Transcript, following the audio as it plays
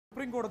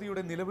Supreme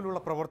കോടതിയുടെ നിലവിലുള്ള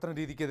പ്രവർത്തന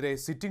രീതിക്കെതിരെ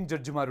സിറ്റിംഗ്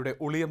ജഡ്ജിമാരുടെ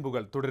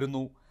ഒളിയമ്പുകൾ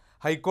തുടരുന്നു.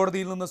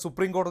 ഹൈക്കോടതിയിൽ നിന്ന്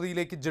സുപ്രീം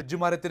കോടതിയിലേക്ക്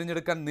ജഡ്ജിമാരെ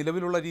തിരഞ്ഞെടുക്കാൻ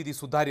നിലവിലുള്ള രീതി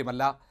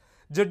സുതാര്യമല്ല.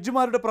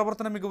 ജഡ്ജിമാരുടെ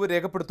പ്രവർത്തന മികവ്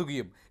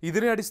രേഖപ്പെടുത്തുകയും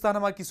ഇതിനെ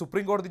അടിസ്ഥാനമാക്കി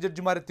സുപ്രീം കോടതി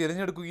ജഡ്ജിമാരെ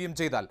തിരഞ്ഞെടുക്കുകയും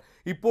ചെയ്താൽ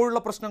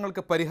ഇപ്പോഴുള്ള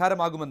പ്രശ്നങ്ങൾക്ക്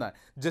പരിഹാരമാകുമെന്ന്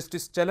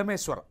ജസ്റ്റിസ്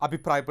ചെലമേശ്വർ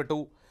അഭിപ്രായപ്പെട്ടു.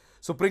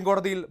 സുപ്രീം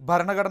കോടതിയിൽ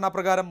ഭരണഘടനാ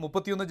പ്രകാരം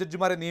 31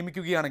 ജഡ്ജിമാരെ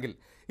നിയമിക്കുകയാണെങ്കിൽ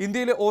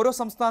ഇന്ത്യയിലെ ഓരോ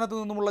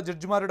സംസ്ഥാനത്തു നിന്നുമുള്ള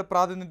ജഡ്ജിമാരുടെ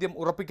പ്രാതിനിധ്യം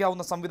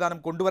ഉറപ്പിക്കാവുന്ന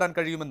സംവിധാനം കൊണ്ടുവരാൻ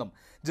കഴിയുമെന്നും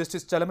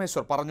ജസ്റ്റിസ്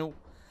ചെലമേശ്വർ പറഞ്ഞു.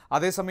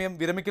 അതേസമയം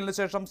വിരമിക്കലിന്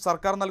ശേഷം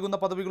സർക്കാർ നൽകുന്ന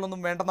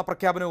പദവികളൊന്നും വേണ്ടെന്ന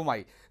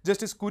പ്രഖ്യാപനവുമായി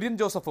ജസ്റ്റിസ് കുര്യൻ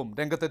ജോസഫും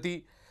രംഗത്തെത്തി.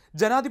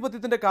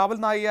 ജനാധിപത്യത്തിന്റെ കാവൽ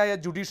നായയായ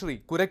ജുഡീഷ്യറി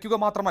കുരയ്ക്കുക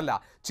മാത്രമല്ല,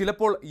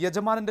 ചിലപ്പോൾ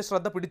യജമാനന്റെ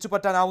ശ്രദ്ധ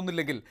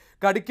പിടിച്ചുപറ്റാനാവുന്നില്ലെങ്കിൽ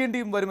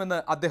കടിക്കേണ്ടിയും വരുമെന്ന്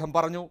അദ്ദേഹം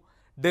പറഞ്ഞു.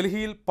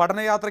 ഡൽഹിയിൽ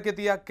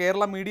പഠനയാത്രയ്ക്കെത്തിയ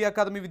കേരള മീഡിയ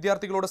അക്കാദമി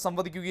വിദ്യാർത്ഥികളോട്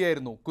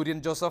സംവദിക്കുകയായിരുന്നു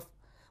കുര്യൻ ജോസഫ്.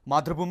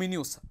 മാതൃഭൂമി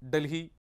ന്യൂസ്, ഡൽഹി.